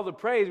honor and all the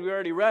praise, we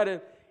already read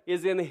it,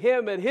 is in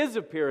him and his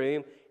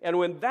appearing. And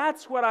when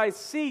that's what I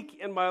seek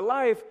in my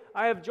life,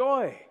 I have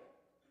joy.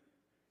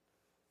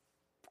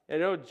 And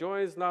you know,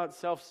 joy is not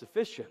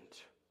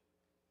self-sufficient.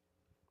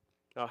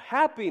 Now,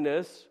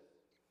 happiness,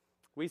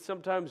 we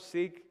sometimes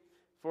seek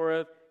for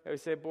it. And we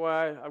say,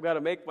 boy, I've got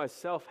to make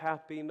myself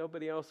happy.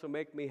 Nobody else will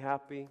make me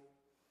happy.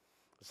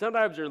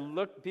 Sometimes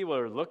people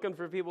are looking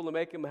for people to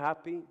make them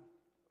happy.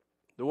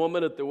 The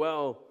woman at the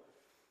well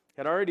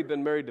had already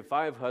been married to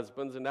 5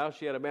 husbands, and now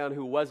she had a man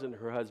who wasn't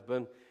her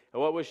husband.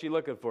 And what was she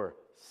looking for?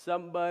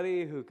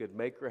 Somebody who could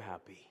make her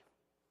happy.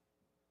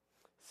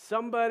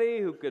 Somebody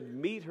who could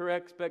meet her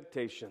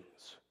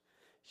expectations.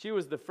 She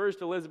was the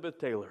first Elizabeth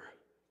Taylor.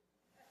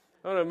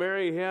 I'm going to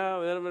marry him,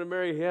 and then I'm going to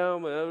marry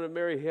him, and then I'm going to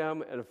marry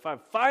him, and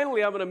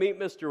finally I'm going to meet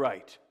Mr.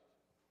 Right.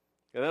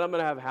 And then I'm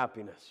going to have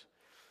happiness.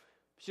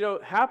 But you know,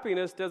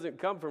 happiness doesn't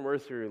come from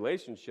earthly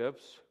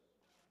relationships.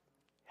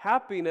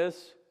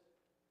 happiness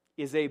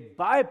is a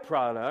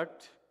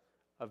byproduct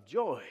of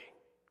joy.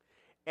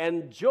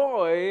 And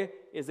joy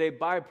is a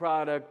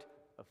byproduct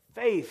of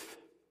faith.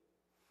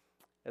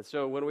 And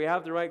so when we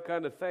have the right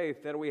kind of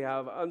faith, then we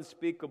have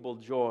unspeakable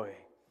joy.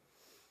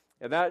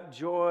 And that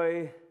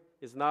joy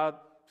is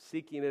not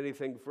seeking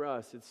anything for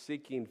us, it's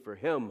seeking for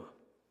Him.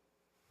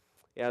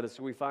 And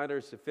so we find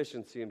our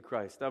sufficiency in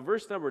Christ. Now,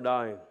 verse number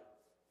 9. A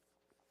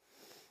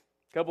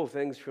couple of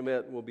things from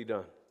it and we'll be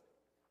done.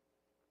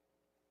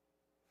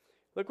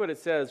 Look what it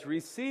says,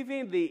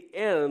 receiving the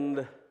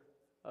end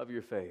of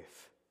your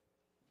faith.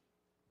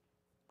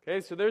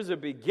 Okay, so there's a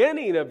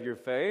beginning of your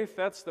faith.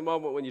 That's the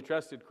moment when you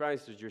trusted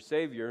Christ as your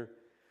Savior.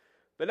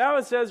 But now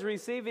it says,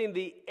 receiving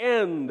the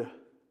end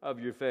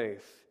of your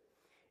faith,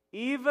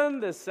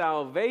 even the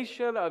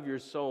salvation of your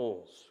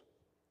souls.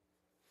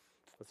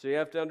 So you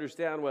have to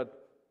understand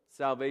what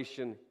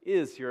salvation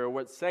is here, or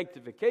what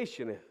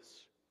sanctification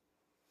is.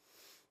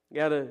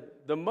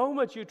 The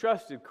moment you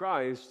trusted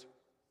Christ,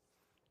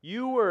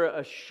 you were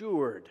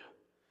assured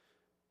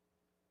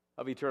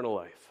of eternal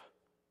life.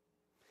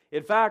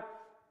 In fact,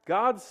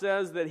 God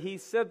says that He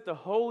sent the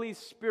Holy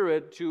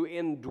Spirit to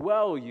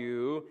indwell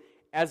you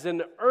as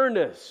an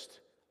earnest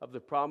of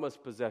the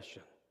promised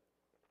possession.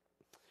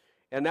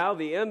 And now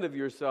the end of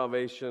your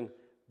salvation,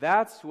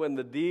 that's when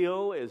the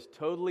deal is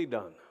totally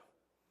done.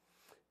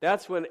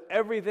 That's when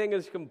everything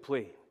is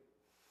complete.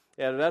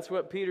 And that's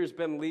what Peter's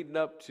been leading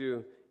up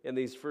to in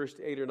these first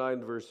 8 or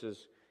 9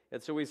 verses.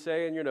 And so we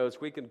say in your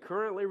notes, we can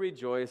currently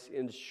rejoice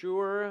in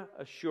sure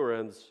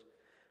assurance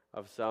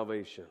of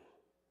salvation.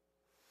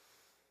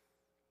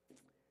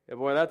 And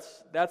boy,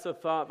 that's a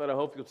thought that I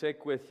hope you'll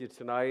take with you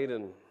tonight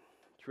and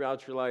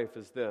throughout your life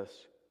is this.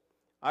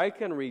 I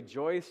can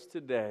rejoice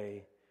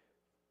today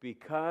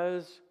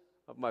because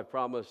of my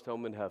promised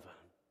home in heaven.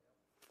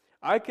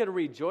 I can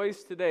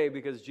rejoice today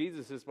because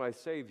Jesus is my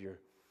Savior.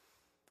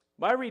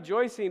 My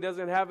rejoicing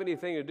doesn't have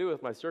anything to do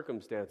with my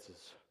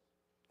circumstances.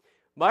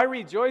 My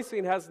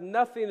rejoicing has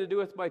nothing to do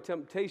with my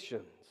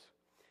temptations.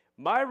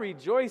 My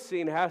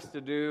rejoicing has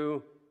to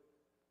do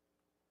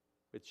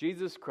with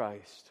Jesus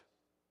Christ,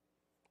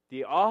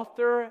 the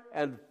author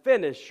and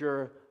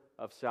finisher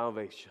of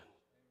salvation.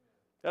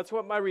 That's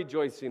what my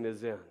rejoicing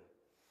is in.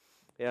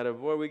 And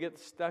boy, we get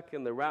stuck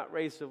in the rat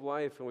race of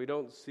life and we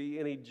don't see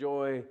any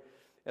joy,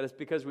 and it's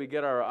because we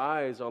get our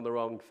eyes on the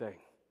wrong thing.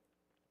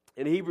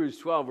 In Hebrews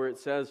 12, where it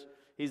says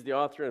He's the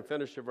author and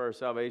finisher of our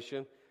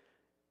salvation,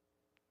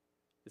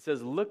 it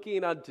says,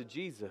 looking unto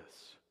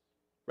Jesus,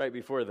 right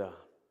before that.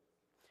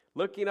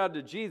 Looking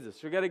unto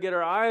Jesus. We've got to get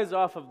our eyes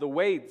off of the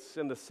weights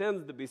and the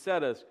sins that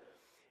beset us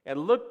and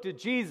look to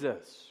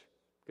Jesus,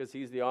 because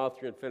He's the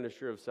author and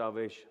finisher of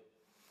salvation.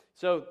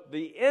 So,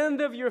 the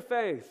end of your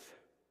faith,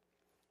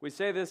 we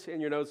say this in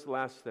your notes, the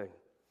last thing.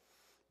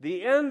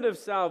 The end of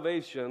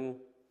salvation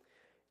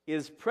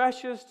is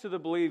precious to the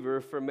believer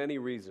for many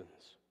reasons.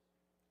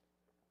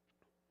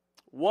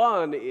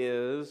 One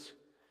is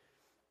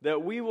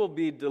that we will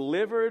be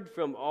delivered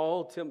from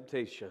all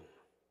temptation,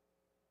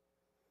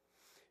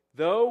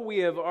 though we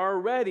have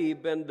already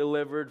been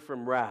delivered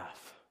from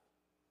wrath.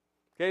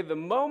 Okay, the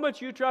moment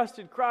you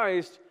trusted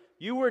Christ,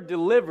 you were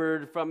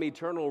delivered from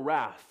eternal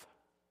wrath.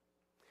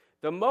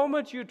 The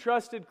moment you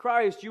trusted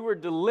Christ, you were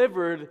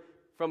delivered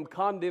from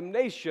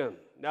condemnation.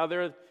 Now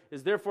there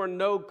is therefore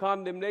no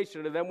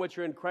condemnation to them which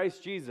are in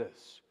Christ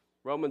Jesus.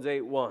 Romans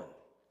 8:1.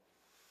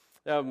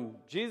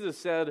 Jesus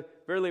said,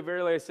 verily,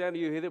 verily, I say unto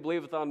you, he that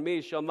believeth on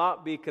me shall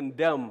not be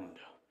condemned.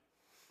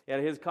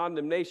 And his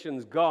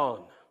condemnation's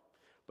gone.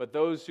 But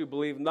those who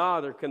believe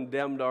not are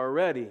condemned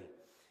already.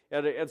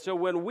 And so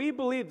when we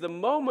believe, the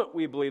moment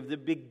we believe, the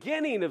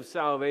beginning of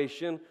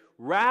salvation,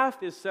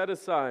 wrath is set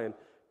aside.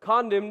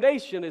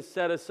 Condemnation is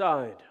set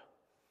aside.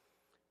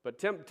 But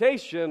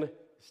temptation is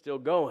still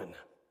going.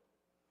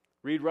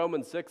 Read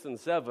Romans 6 and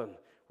 7,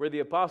 where the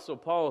Apostle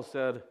Paul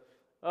said,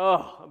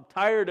 oh, I'm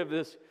tired of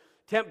this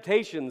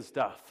temptation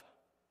stuff.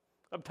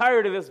 I'm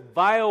tired of this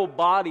vile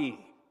body.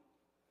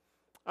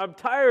 I'm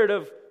tired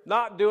of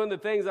not doing the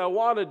things I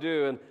want to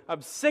do, and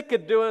I'm sick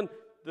of doing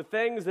the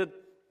things that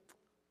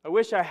I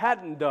wish I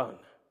hadn't done.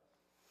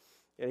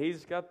 And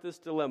he's got this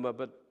dilemma,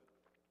 but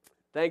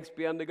thanks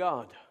be unto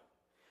God,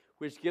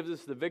 which gives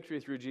us the victory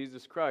through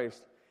Jesus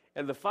Christ.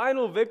 And the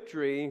final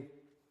victory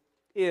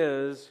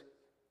is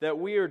that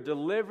we are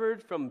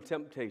delivered from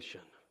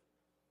temptation.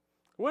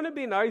 Wouldn't it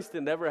be nice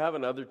to never have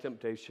another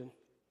temptation?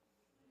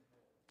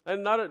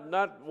 And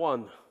not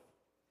one.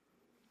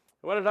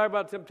 I want to talk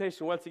about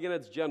temptation. Once again,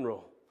 it's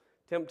general.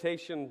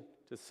 Temptation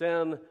to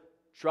sin,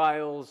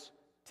 trials,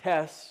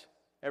 tests,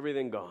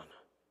 everything gone.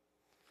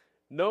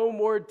 No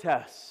more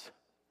tests.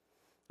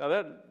 Now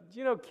that, do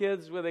you know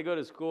kids, when they go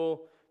to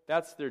school,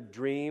 that's their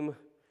dream,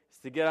 is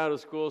to get out of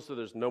school so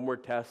there's no more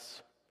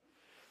tests.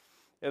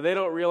 And they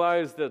don't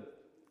realize that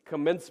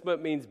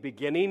commencement means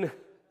beginning.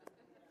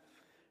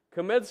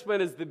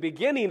 Commencement is the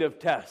beginning of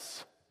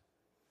tests.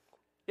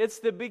 It's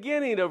the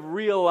beginning of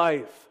real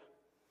life.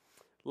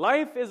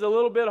 Life is a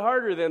little bit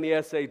harder than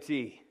the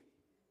SAT.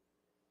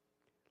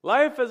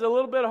 Life is a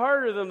little bit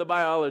harder than the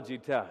biology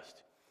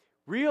test.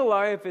 Real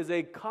life is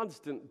a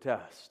constant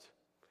test.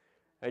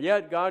 And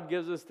yet God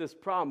gives us this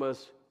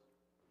promise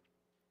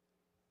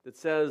that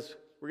says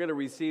we're going to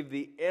receive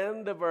the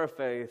end of our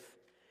faith,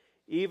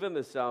 even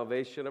the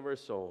salvation of our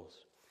souls.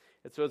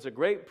 And so it's a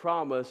great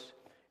promise,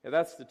 and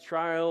that's the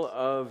trial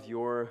of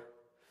your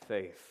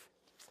faith.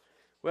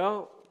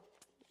 Well,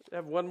 I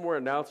have one more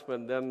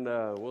announcement, then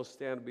we'll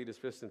stand and be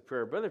dismissed in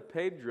prayer. Brother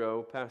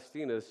Pedro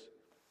Pastinas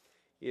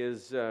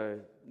is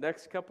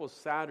next couple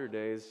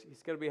Saturdays,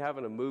 he's going to be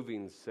having a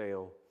moving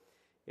sale.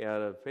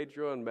 And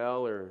Pedro and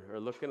Mel are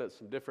looking at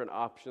some different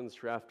options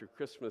for after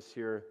Christmas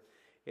here.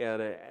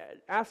 And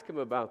ask him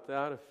about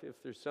that,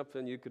 if there's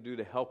something you could do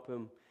to help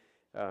him.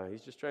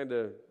 He's just trying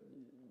to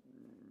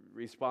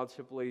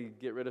responsibly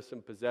get rid of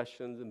some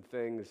possessions and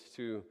things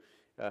to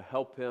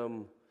help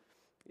him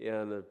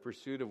in the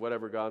pursuit of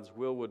whatever God's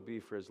will would be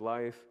for his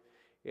life.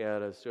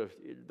 And so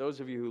if those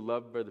of you who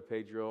love Brother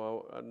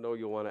Pedro, I know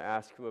you'll want to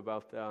ask him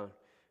about that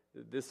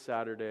this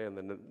Saturday and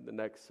the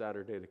next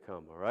Saturday to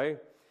come, all right?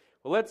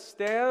 Well, let's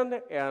stand,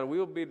 and we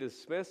will be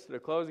dismissed. The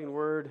closing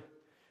word,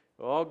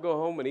 we'll all go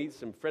home and eat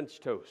some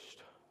French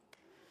toast.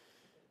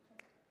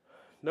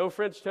 No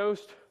French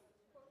toast?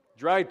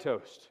 Dry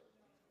toast.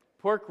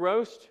 Pork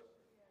roast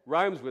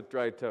rhymes with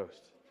dry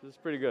toast. This is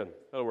pretty good.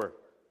 That'll work.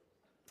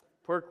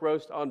 Pork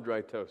roast on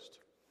dry toast.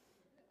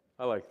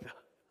 I like that.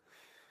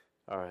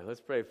 All right, let's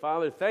pray.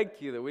 Father,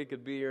 thank you that we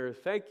could be here.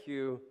 Thank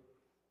you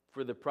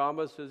for the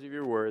promises of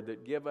your word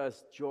that give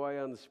us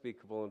joy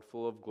unspeakable and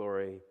full of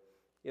glory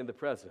in the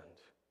present.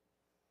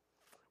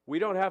 We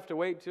don't have to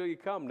wait till you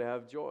come to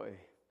have joy.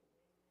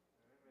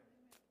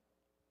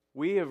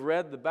 We have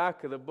read the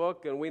back of the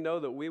book and we know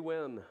that we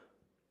win.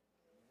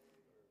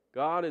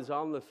 God is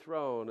on the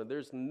throne and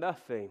there's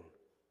nothing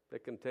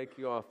that can take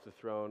you off the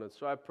throne. And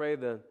so I pray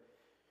that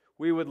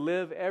we would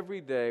live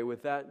every day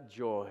with that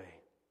joy.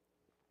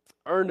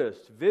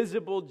 Earnest,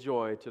 visible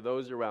joy to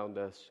those around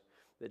us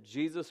that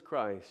Jesus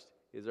Christ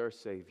is our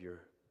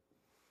Savior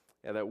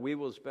and that we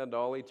will spend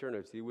all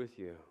eternity with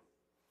you.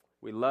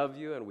 We love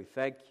you and we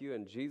thank you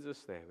in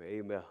Jesus' name.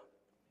 Amen.